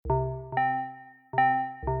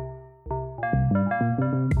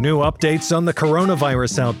New updates on the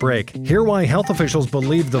coronavirus outbreak. Hear why health officials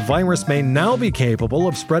believe the virus may now be capable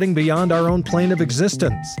of spreading beyond our own plane of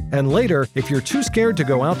existence. And later, if you're too scared to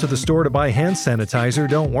go out to the store to buy hand sanitizer,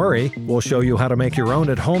 don't worry. We'll show you how to make your own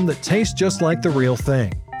at home that tastes just like the real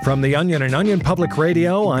thing. From The Onion and Onion Public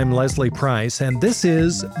Radio, I'm Leslie Price, and this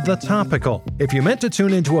is The Topical. If you meant to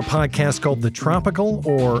tune into a podcast called The Tropical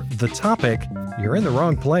or The Topic, you're in the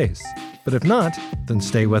wrong place. But if not, then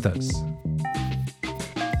stay with us.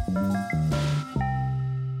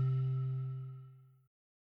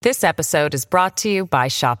 This episode is brought to you by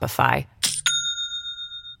Shopify.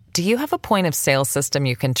 Do you have a point of sale system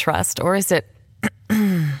you can trust, or is it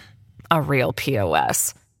a real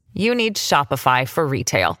POS? You need Shopify for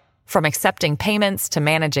retail. From accepting payments to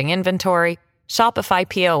managing inventory, Shopify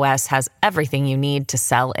POS has everything you need to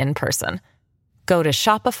sell in person. Go to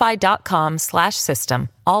shopify.com/system,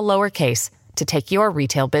 all lowercase, to take your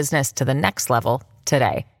retail business to the next level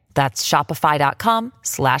today. That's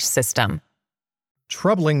shopify.com/system.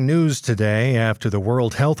 Troubling news today after the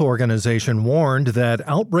World Health Organization warned that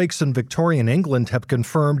outbreaks in Victorian England have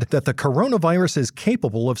confirmed that the coronavirus is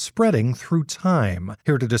capable of spreading through time.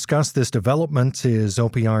 Here to discuss this development is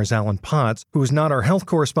OPR's Alan Potts, who's not our health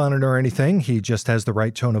correspondent or anything. He just has the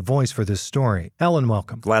right tone of voice for this story. Alan,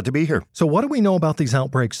 welcome. Glad to be here. So what do we know about these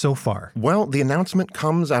outbreaks so far? Well, the announcement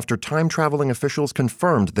comes after time-traveling officials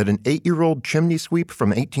confirmed that an 8-year-old chimney sweep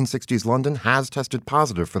from 1860s London has tested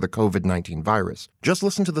positive for the COVID-19 virus. Just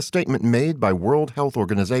listen to the statement made by World Health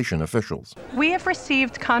Organization officials. We have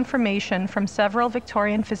received confirmation from several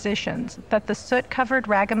Victorian physicians that the soot-covered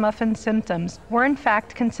ragamuffin symptoms were in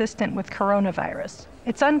fact consistent with coronavirus.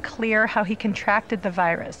 It's unclear how he contracted the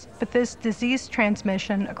virus, but this disease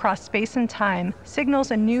transmission across space and time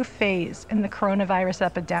signals a new phase in the coronavirus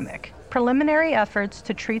epidemic. Preliminary efforts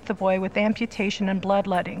to treat the boy with amputation and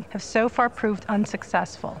bloodletting have so far proved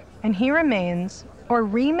unsuccessful, and he remained.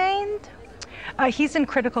 He's in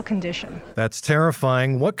critical condition. That's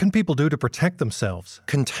terrifying. What can people do to protect themselves?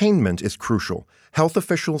 Containment is crucial. Health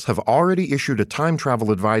officials have already issued a time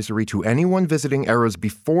travel advisory to anyone visiting eras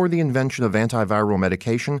before the invention of antiviral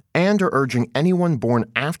medication and are urging anyone born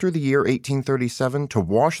after the year 1837 to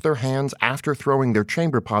wash their hands after throwing their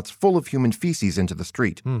chamber pots full of human feces into the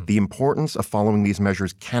street. The importance of following these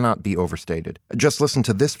measures cannot be overstated. Just listen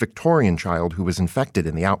to this Victorian child who was infected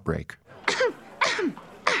in the outbreak.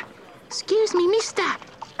 Excuse me, mister.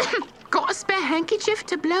 Got a spare handkerchief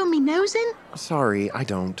to blow me nose in? Sorry, I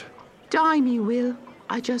don't. Die me will.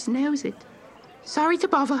 I just knows it. Sorry to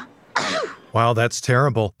bother. Wow, that's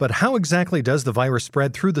terrible. But how exactly does the virus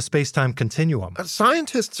spread through the space-time continuum?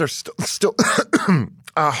 Scientists are still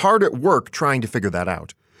hard at work trying to figure that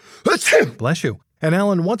out. Bless you. And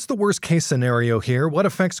Alan, what's the worst-case scenario here? What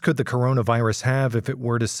effects could the coronavirus have if it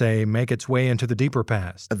were to, say, make its way into the deeper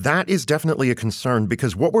past? That is definitely a concern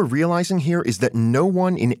because what we're realizing here is that no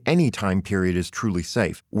one in any time period is truly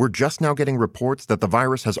safe. We're just now getting reports that the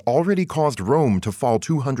virus has already caused Rome to fall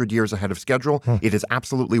 200 years ahead of schedule. It has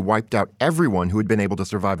absolutely wiped out everyone who had been able to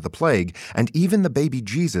survive the plague, and even the baby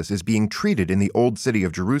Jesus is being treated in the old city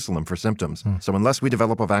of Jerusalem for symptoms. So unless we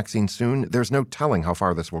develop a vaccine soon, there's no telling how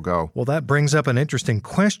far this will go. Well, that brings up an interesting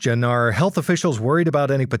question. Are health officials worried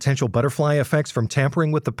about any potential butterfly effects from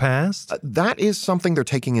tampering with the past? That is something they're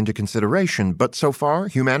taking into consideration, but so far,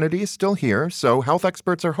 humanity is still here, so health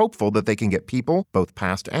experts are hopeful that they can get people, both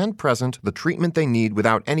past and present, the treatment they need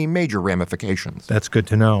without any major ramifications. That's good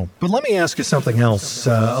to know. But let me ask you something else.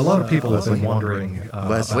 A lot of people have been wondering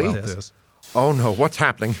Leslie? about this. Oh no, what's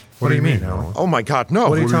happening? What do you mean, Alan? Oh my God, no.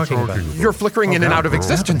 What are you talking about? You're flickering in and out of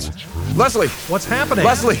existence. Leslie! What's happening?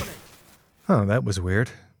 Leslie! Oh, that was weird.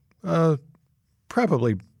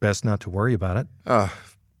 Probably best not to worry about it.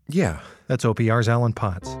 Yeah. That's OPR's Alan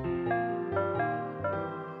Potts.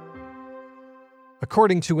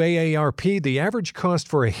 According to AARP, the average cost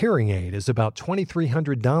for a hearing aid is about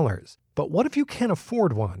 $2,300. But what if you can't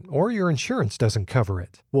afford one, or your insurance doesn't cover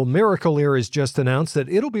it? Well, Miracle Ear has just announced that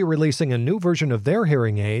it'll be releasing a new version of their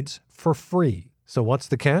hearing aids for free. So what's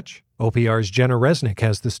the catch? OPR's Jenna Resnick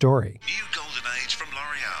has the story. New golden age from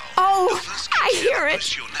L'Oreal. Oh, I hear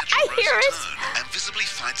it. I hear it. And visibly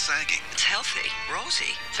fight sagging. It's healthy,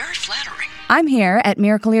 rosy, very flattering. I'm here at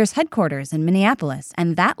Miracle Ear's headquarters in Minneapolis,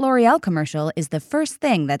 and that L'Oreal commercial is the first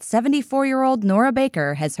thing that 74-year-old Nora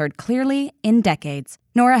Baker has heard clearly in decades.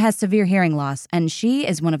 Nora has severe hearing loss, and she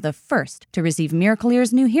is one of the first to receive Miracle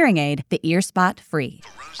Ear's new hearing aid, the Ear Spot Free.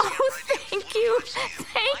 Oh, thank you.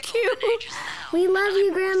 Thank you. We love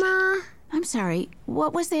you, Grandma. I'm sorry,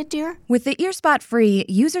 what was that, dear? With the EarSpot Free,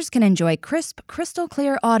 users can enjoy crisp,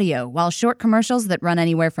 crystal-clear audio while short commercials that run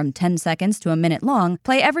anywhere from 10 seconds to a minute long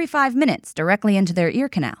play every 5 minutes directly into their ear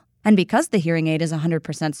canal. And because the hearing aid is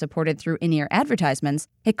 100% supported through in-ear advertisements,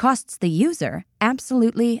 it costs the user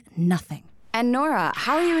absolutely nothing. And Nora,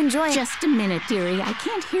 how are you enjoying... Just a minute, dearie. I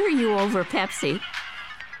can't hear you over Pepsi.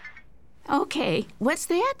 Okay, what's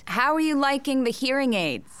that? How are you liking the hearing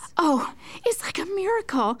aids? Oh, it's like a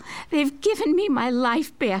miracle. They've given me my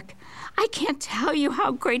life back. I can't tell you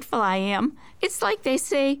how grateful I am. It's like they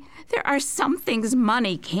say, there are some things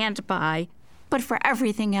money can't buy. But for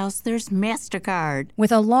everything else, there's MasterCard.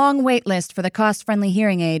 With a long wait list for the cost-friendly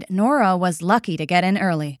hearing aid, Nora was lucky to get in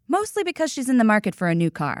early, mostly because she's in the market for a new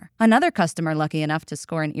car. Another customer lucky enough to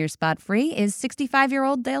score an EarSpot Free is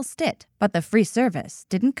 65-year-old Dale Stitt. But the free service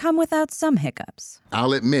didn't come without some hiccups.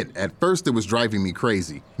 I'll admit, at first it was driving me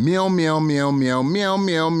crazy. Meow, meow, meow, meow, meow,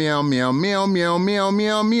 meow, meow, meow, meow, meow, meow,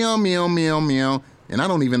 meow, meow, meow, meow, meow. And I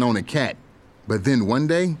don't even own a cat. But then one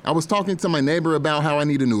day, I was talking to my neighbor about how I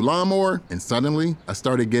need a new lawnmower, and suddenly, I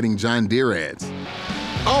started getting John Deere ads.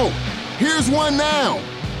 Oh, here's one now.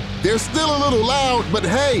 They're still a little loud, but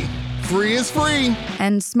hey, free is free.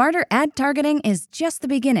 And smarter ad targeting is just the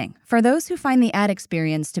beginning. For those who find the ad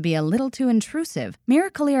experience to be a little too intrusive,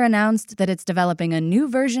 Miracle-Ear announced that it's developing a new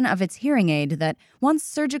version of its hearing aid that, once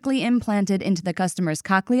surgically implanted into the customer's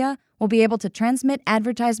cochlea, will be able to transmit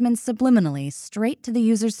advertisements subliminally straight to the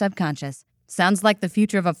user's subconscious. Sounds like the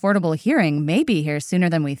future of affordable hearing may be here sooner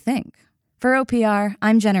than we think. For OPR,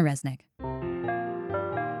 I'm Jenna Resnick.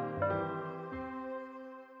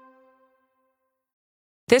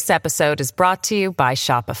 This episode is brought to you by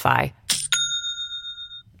Shopify.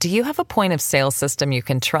 Do you have a point of sale system you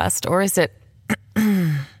can trust, or is it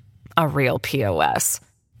a real POS?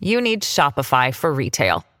 You need Shopify for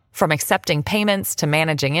retail. From accepting payments to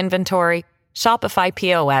managing inventory, Shopify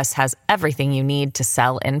POS has everything you need to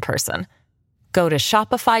sell in person. Go to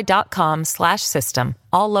shopify.com/system,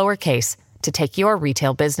 all lowercase, to take your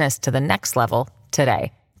retail business to the next level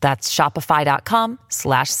today. That's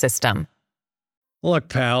shopify.com/system. Look,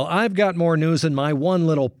 pal, I've got more news in my one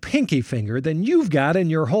little pinky finger than you've got in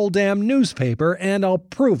your whole damn newspaper, and I'll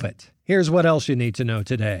prove it. Here's what else you need to know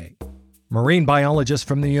today. Marine biologists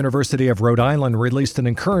from the University of Rhode Island released an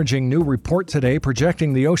encouraging new report today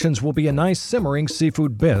projecting the oceans will be a nice simmering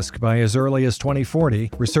seafood bisque by as early as 2040.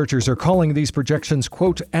 Researchers are calling these projections,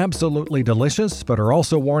 quote, absolutely delicious, but are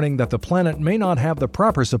also warning that the planet may not have the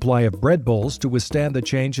proper supply of bread bowls to withstand the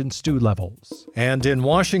change in stew levels. And in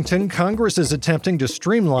Washington, Congress is attempting to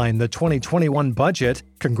streamline the 2021 budget.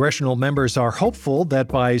 Congressional members are hopeful that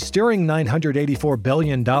by steering $984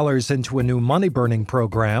 billion into a new money-burning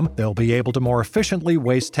program, they'll be able to more efficiently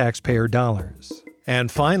waste taxpayer dollars.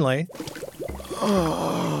 And finally,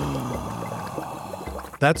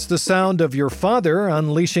 that's the sound of your father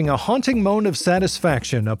unleashing a haunting moan of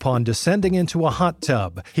satisfaction upon descending into a hot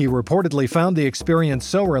tub. He reportedly found the experience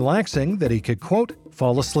so relaxing that he could, quote,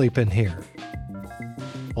 fall asleep in here.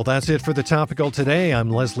 Well, that's it for The Topical today. I'm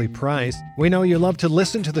Leslie Price. We know you love to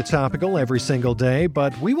listen to The Topical every single day,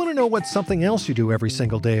 but we want to know what's something else you do every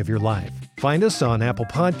single day of your life. Find us on Apple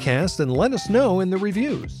Podcasts and let us know in the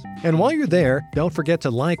reviews. And while you're there, don't forget to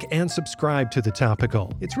like and subscribe to The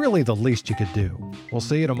Topical. It's really the least you could do. We'll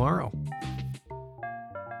see you tomorrow.